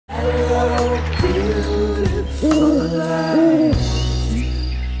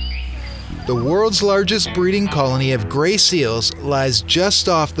The world's largest breeding colony of gray seals lies just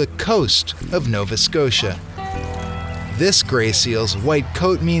off the coast of Nova Scotia. This gray seal's white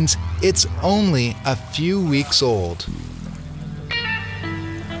coat means it's only a few weeks old.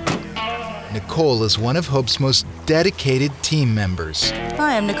 Nicole is one of Hope's most dedicated team members.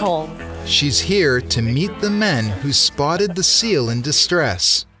 Hi, I'm Nicole. She's here to meet the men who spotted the seal in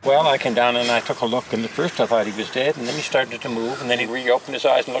distress. Well, I came down and I took a look, and at first I thought he was dead, and then he started to move, and then he reopened his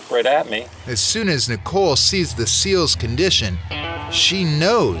eyes and looked right at me. As soon as Nicole sees the seal's condition, she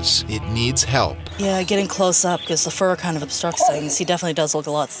knows it needs help. Yeah, getting close up because the fur kind of obstructs things. He definitely does look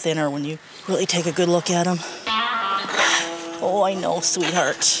a lot thinner when you really take a good look at him. Oh, I know,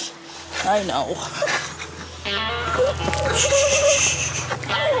 sweetheart. I know.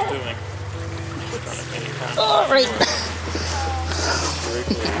 All right.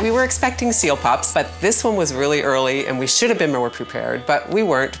 We were expecting seal pups, but this one was really early and we should have been more prepared, but we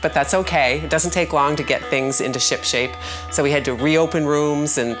weren't, but that's okay. It doesn't take long to get things into ship shape. So we had to reopen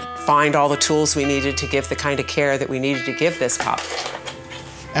rooms and find all the tools we needed to give the kind of care that we needed to give this pup.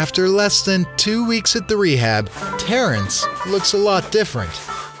 After less than 2 weeks at the rehab, Terrence looks a lot different.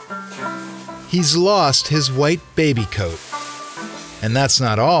 He's lost his white baby coat. And that's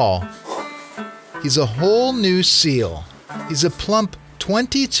not all. He's a whole new seal. He's a plump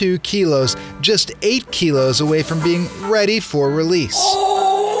 22 kilos, just 8 kilos away from being ready for release.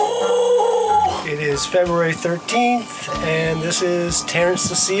 It is February 13th, and this is Terrence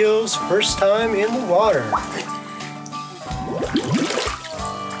the seal's first time in the water.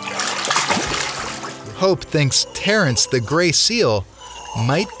 Hope thinks Terrence the gray seal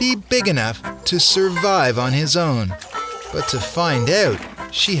might be big enough to survive on his own. But to find out,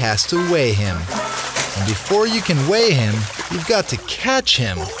 she has to weigh him. And before you can weigh him, you've got to catch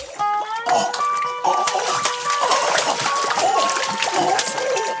him. That's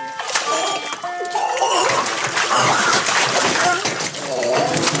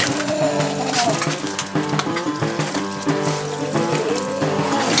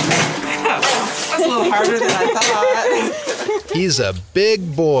a little harder than I thought. He's a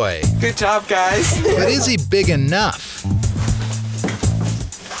big boy. Good job, guys. But is he big enough?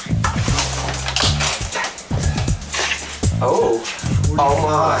 Oh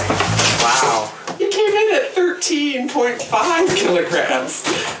my. Wow. You came in at 13.5 kilograms.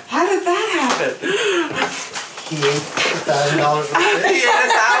 How did that happen? He ate $1,000 worth of fish. He had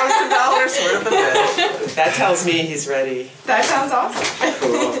 $1,000 worth of fish. That tells me he's ready. That sounds awesome.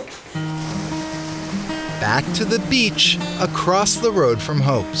 Cool. Back to the beach across the road from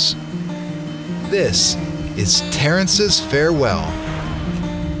Hope's. This is Terrence's farewell.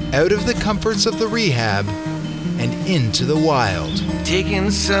 Out of the comforts of the rehab and into the wild. Taking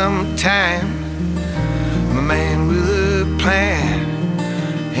some time, I'm a man with a plan,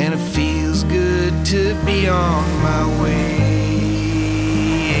 and it feels good to be on my way.